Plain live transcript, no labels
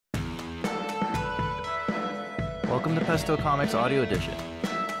Welcome to Pesto Comics Audio Edition.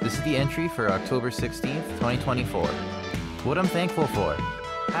 This is the entry for October 16th, 2024. What I'm thankful for.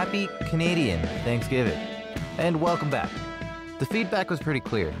 Happy Canadian Thanksgiving. And welcome back. The feedback was pretty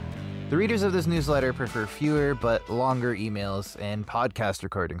clear. The readers of this newsletter prefer fewer but longer emails and podcast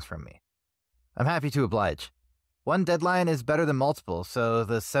recordings from me. I'm happy to oblige. One deadline is better than multiple, so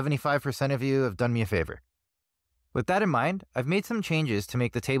the 75% of you have done me a favor. With that in mind, I've made some changes to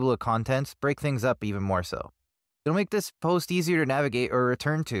make the table of contents break things up even more so. It'll make this post easier to navigate or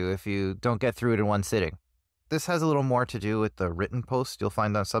return to if you don't get through it in one sitting. This has a little more to do with the written post you'll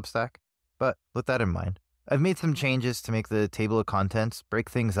find on Substack, but with that in mind, I've made some changes to make the table of contents break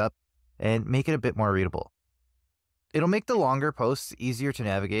things up and make it a bit more readable. It'll make the longer posts easier to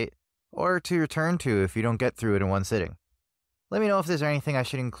navigate or to return to if you don't get through it in one sitting. Let me know if there's anything I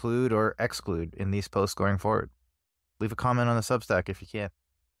should include or exclude in these posts going forward. Leave a comment on the Substack if you can.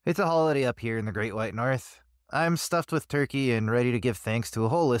 It's a holiday up here in the Great White North. I'm stuffed with turkey and ready to give thanks to a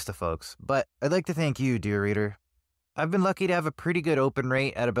whole list of folks, but I'd like to thank you, dear reader. I've been lucky to have a pretty good open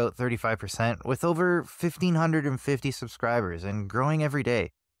rate at about 35% with over 1,550 subscribers and growing every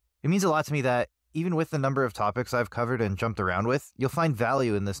day. It means a lot to me that, even with the number of topics I've covered and jumped around with, you'll find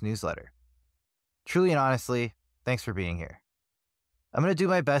value in this newsletter. Truly and honestly, thanks for being here. I'm going to do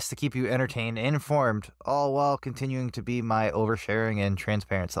my best to keep you entertained and informed, all while continuing to be my oversharing and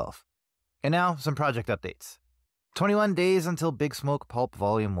transparent self. And now, some project updates. 21 days until Big Smoke Pulp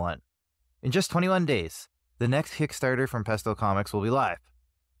Volume 1. In just 21 days, the next Kickstarter from Pesto Comics will be live.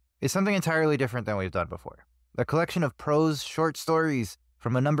 It's something entirely different than we've done before. A collection of prose short stories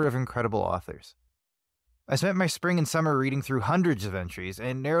from a number of incredible authors. I spent my spring and summer reading through hundreds of entries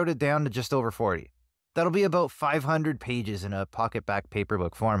and narrowed it down to just over 40. That'll be about 500 pages in a pocketback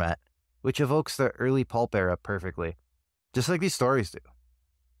paperbook format, which evokes the early pulp era perfectly, just like these stories do.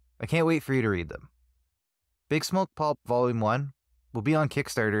 I can't wait for you to read them. Big Smoke Pulp Volume 1 will be on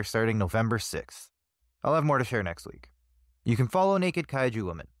Kickstarter starting November 6th. I'll have more to share next week. You can follow Naked Kaiju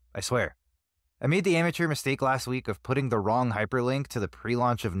Woman, I swear. I made the amateur mistake last week of putting the wrong hyperlink to the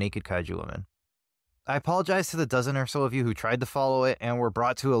pre-launch of Naked Kaiju Woman. I apologize to the dozen or so of you who tried to follow it and were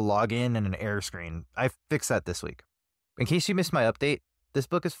brought to a login and an error screen. I fixed that this week. In case you missed my update, this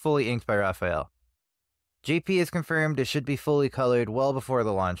book is fully inked by Raphael. JP has confirmed it should be fully colored well before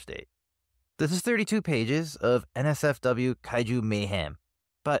the launch date. This is 32 pages of NSFW Kaiju mayhem,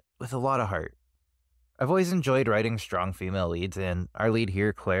 but with a lot of heart. I've always enjoyed writing strong female leads, and our lead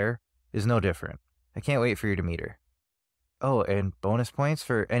here, Claire, is no different. I can't wait for you to meet her. Oh, and bonus points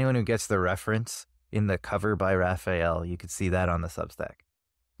for anyone who gets the reference in the cover by Raphael. You could see that on the Substack.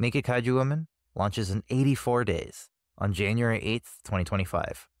 Naked Kaiju Woman launches in 84 days on January 8th,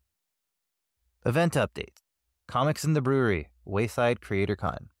 2025. Event update. Comics in the Brewery, Wayside Creator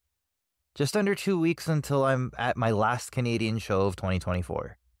Con. Just under 2 weeks until I'm at my last Canadian show of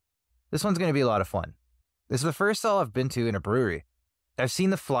 2024. This one's going to be a lot of fun. This is the first all I've been to in a brewery. I've seen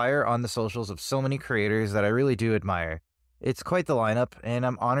the flyer on the socials of so many creators that I really do admire. It's quite the lineup, and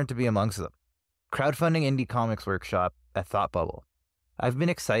I'm honored to be amongst them. Crowdfunding Indie Comics Workshop at Thought Bubble. I've been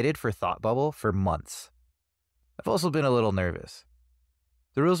excited for Thought Bubble for months. I've also been a little nervous.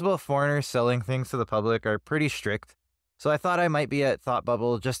 The rules about foreigners selling things to the public are pretty strict, so I thought I might be at Thought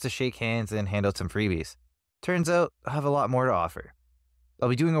Bubble just to shake hands and hand out some freebies. Turns out I have a lot more to offer. I'll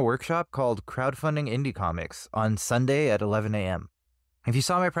be doing a workshop called Crowdfunding Indie Comics on Sunday at 11 a.m. If you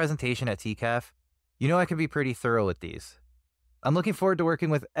saw my presentation at TCAF, you know I can be pretty thorough with these. I'm looking forward to working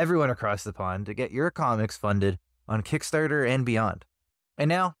with everyone across the pond to get your comics funded on Kickstarter and beyond. And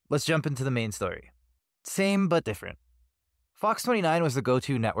now, let's jump into the main story. Same but different. Fox 29 was the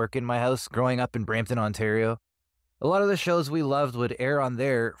go-to network in my house growing up in Brampton, Ontario. A lot of the shows we loved would air on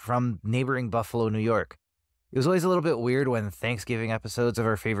there from neighboring Buffalo, New York. It was always a little bit weird when Thanksgiving episodes of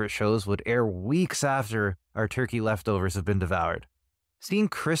our favorite shows would air weeks after our turkey leftovers have been devoured. Seeing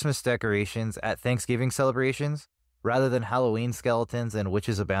Christmas decorations at Thanksgiving celebrations, rather than Halloween skeletons and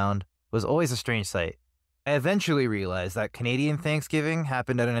witches abound, was always a strange sight. I eventually realized that Canadian Thanksgiving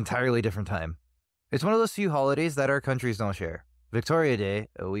happened at an entirely different time. It's one of those few holidays that our countries don't share. Victoria Day,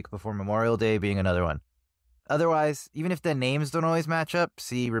 a week before Memorial Day, being another one. Otherwise, even if the names don't always match up,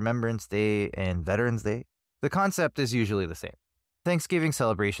 see Remembrance Day and Veterans Day, the concept is usually the same. Thanksgiving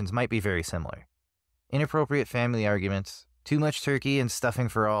celebrations might be very similar. Inappropriate family arguments, too much turkey and stuffing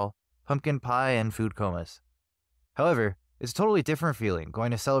for all, pumpkin pie and food comas. However, it's a totally different feeling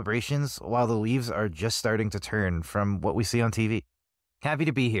going to celebrations while the leaves are just starting to turn from what we see on TV. Happy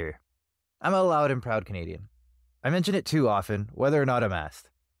to be here. I'm a loud and proud Canadian. I mention it too often, whether or not I'm asked.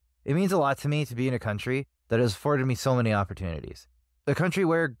 It means a lot to me to be in a country that has afforded me so many opportunities. A country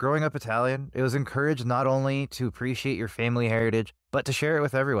where, growing up Italian, it was encouraged not only to appreciate your family heritage, but to share it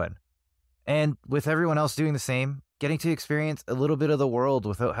with everyone. And with everyone else doing the same, getting to experience a little bit of the world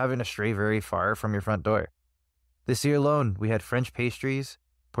without having to stray very far from your front door. This year alone, we had French pastries,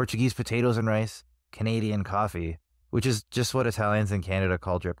 Portuguese potatoes and rice, Canadian coffee, which is just what Italians in Canada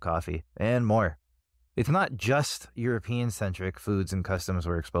call drip coffee, and more. It's not just European-centric foods and customs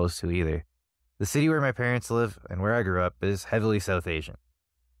we're exposed to either. The city where my parents live and where I grew up is heavily South Asian.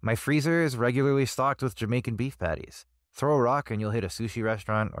 My freezer is regularly stocked with Jamaican beef patties. Throw a rock and you'll hit a sushi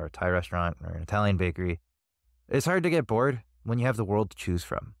restaurant or a Thai restaurant or an Italian bakery. It's hard to get bored when you have the world to choose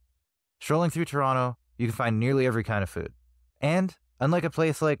from. Strolling through Toronto, you can find nearly every kind of food. And, unlike a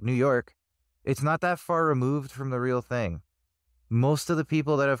place like New York, it's not that far removed from the real thing. Most of the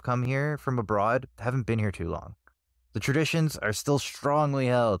people that have come here from abroad haven't been here too long. The traditions are still strongly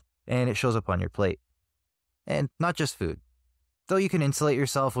held, and it shows up on your plate. And not just food. Though you can insulate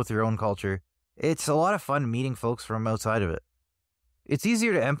yourself with your own culture, it's a lot of fun meeting folks from outside of it. It's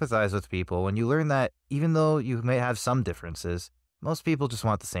easier to empathize with people when you learn that even though you may have some differences, most people just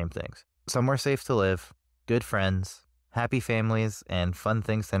want the same things. Somewhere safe to live, good friends, happy families, and fun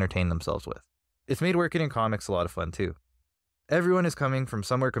things to entertain themselves with. It's made working in comics a lot of fun too. Everyone is coming from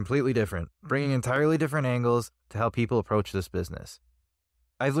somewhere completely different, bringing entirely different angles to how people approach this business.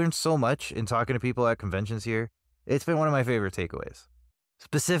 I've learned so much in talking to people at conventions here. It's been one of my favorite takeaways.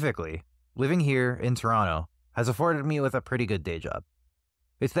 Specifically, living here in Toronto has afforded me with a pretty good day job.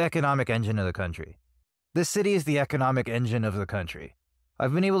 It's the economic engine of the country. This city is the economic engine of the country.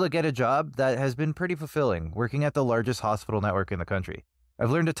 I've been able to get a job that has been pretty fulfilling, working at the largest hospital network in the country.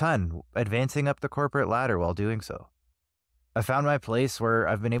 I've learned a ton, advancing up the corporate ladder while doing so. I found my place where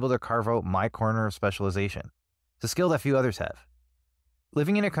I've been able to carve out my corner of specialization. It's a skill that few others have.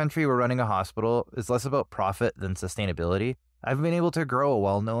 Living in a country where running a hospital is less about profit than sustainability, I've been able to grow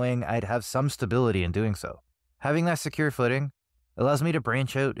while knowing I'd have some stability in doing so. Having that secure footing allows me to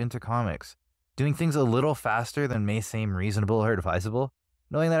branch out into comics, doing things a little faster than may seem reasonable or advisable,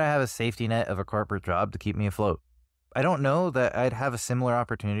 knowing that I have a safety net of a corporate job to keep me afloat. I don't know that I'd have a similar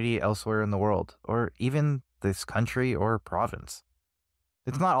opportunity elsewhere in the world, or even this country or province.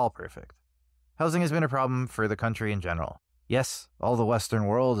 It's not all perfect. Housing has been a problem for the country in general. Yes, all the Western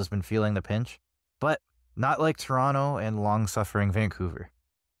world has been feeling the pinch, but not like Toronto and long-suffering Vancouver.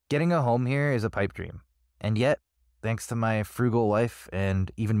 Getting a home here is a pipe dream, and yet, thanks to my frugal wife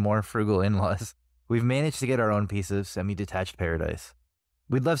and even more frugal in-laws, we've managed to get our own piece of semi-detached paradise.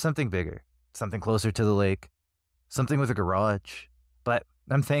 We'd love something bigger, something closer to the lake, something with a garage, but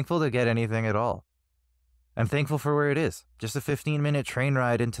I'm thankful to get anything at all. I'm thankful for where it is, just a 15-minute train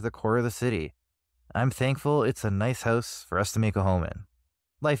ride into the core of the city. I'm thankful it's a nice house for us to make a home in.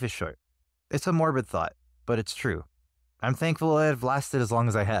 Life is short. It's a morbid thought, but it's true. I'm thankful I've lasted as long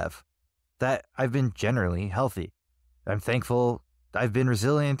as I have, that I've been generally healthy. I'm thankful I've been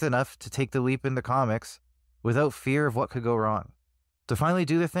resilient enough to take the leap into comics without fear of what could go wrong. To finally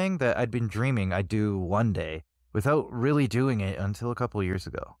do the thing that I'd been dreaming I'd do one day without really doing it until a couple years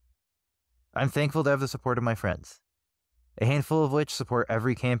ago. I'm thankful to have the support of my friends, a handful of which support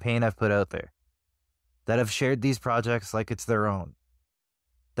every campaign I've put out there, that have shared these projects like it's their own,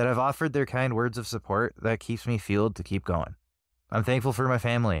 that have offered their kind words of support that keeps me fueled to keep going. I'm thankful for my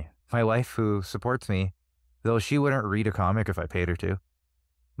family, my wife who supports me, though she wouldn't read a comic if I paid her to.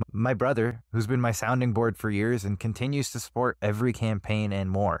 My brother, who's been my sounding board for years and continues to support every campaign and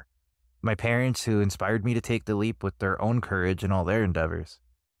more. My parents, who inspired me to take the leap with their own courage in all their endeavors.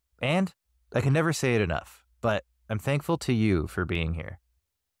 And I can never say it enough, but I'm thankful to you for being here,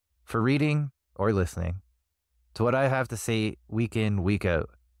 for reading or listening to what I have to say week in, week out.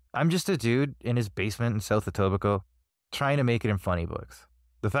 I'm just a dude in his basement in South Etobicoke trying to make it in funny books.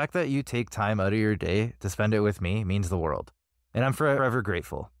 The fact that you take time out of your day to spend it with me means the world, and I'm forever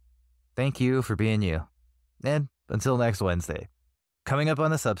grateful. Thank you for being you. And until next Wednesday. Coming up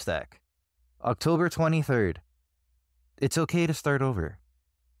on the Substack, October 23rd. It's okay to start over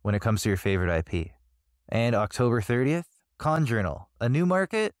when it comes to your favorite IP. And October 30th, Con Journal, a new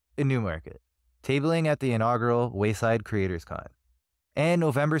market. Tabling at the inaugural Wayside Creators Con. And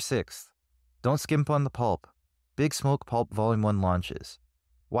November 6th, don't skimp on the pulp. Big Smoke Pulp Volume 1 launches.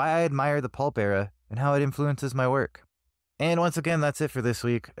 Why I admire the pulp era and how it influences my work. And once again, that's it for this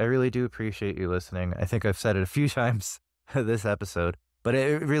week. I really do appreciate you listening. I think I've said it a few times this episode, but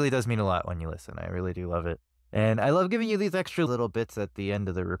it really does mean a lot when you listen. I really do love it. And I love giving you these extra little bits at the end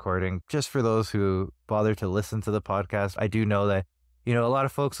of the recording, just for those who bother to listen to the podcast. I do know that, a lot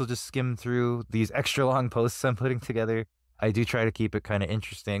of folks will just skim through these extra long posts I'm putting together. I do try to keep it kind of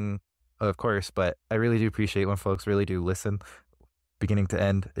interesting, of course, but I really do appreciate when folks really do listen. beginning to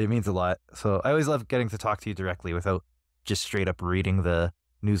end. It means a lot. So I always love getting to talk to you directly without just straight up reading the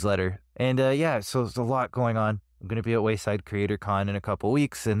newsletter. And yeah, so there's a lot going on. I'm going to be at Wayside Creator Con in a couple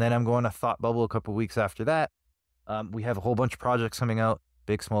weeks, and then I'm going to Thought Bubble a couple weeks after that. We have a whole bunch of projects coming out.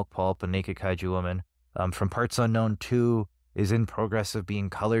 Big Smoke Pulp and Naked Kaiju Woman. From Parts Unknown 2 is in progress of being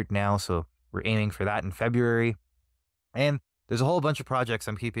colored now, so we're aiming for that in February. And there's a whole bunch of projects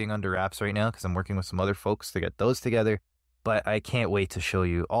I'm keeping under wraps right now because I'm working with some other folks to get those together. But I can't wait to show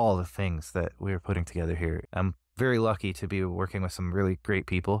you all the things that we're putting together here. I'm very lucky to be working with some really great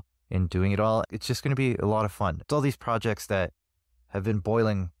people in doing it all. It's just going to be a lot of fun. It's all these projects that have been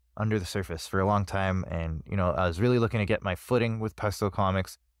boiling under the surface for a long time. And, you know, I was really looking to get my footing with Pesto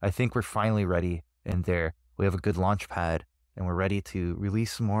Comics. I think we're finally ready in there. We have a good launch pad and we're ready to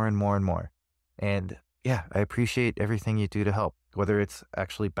release more and more and more. And yeah, I appreciate everything you do to help, whether it's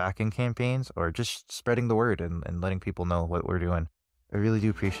actually backing campaigns or just spreading the word and letting people know what we're doing. I really do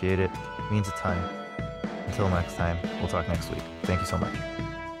appreciate it. It means a ton. Until next time, we'll talk next week. Thank you so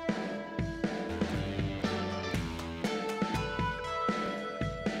much.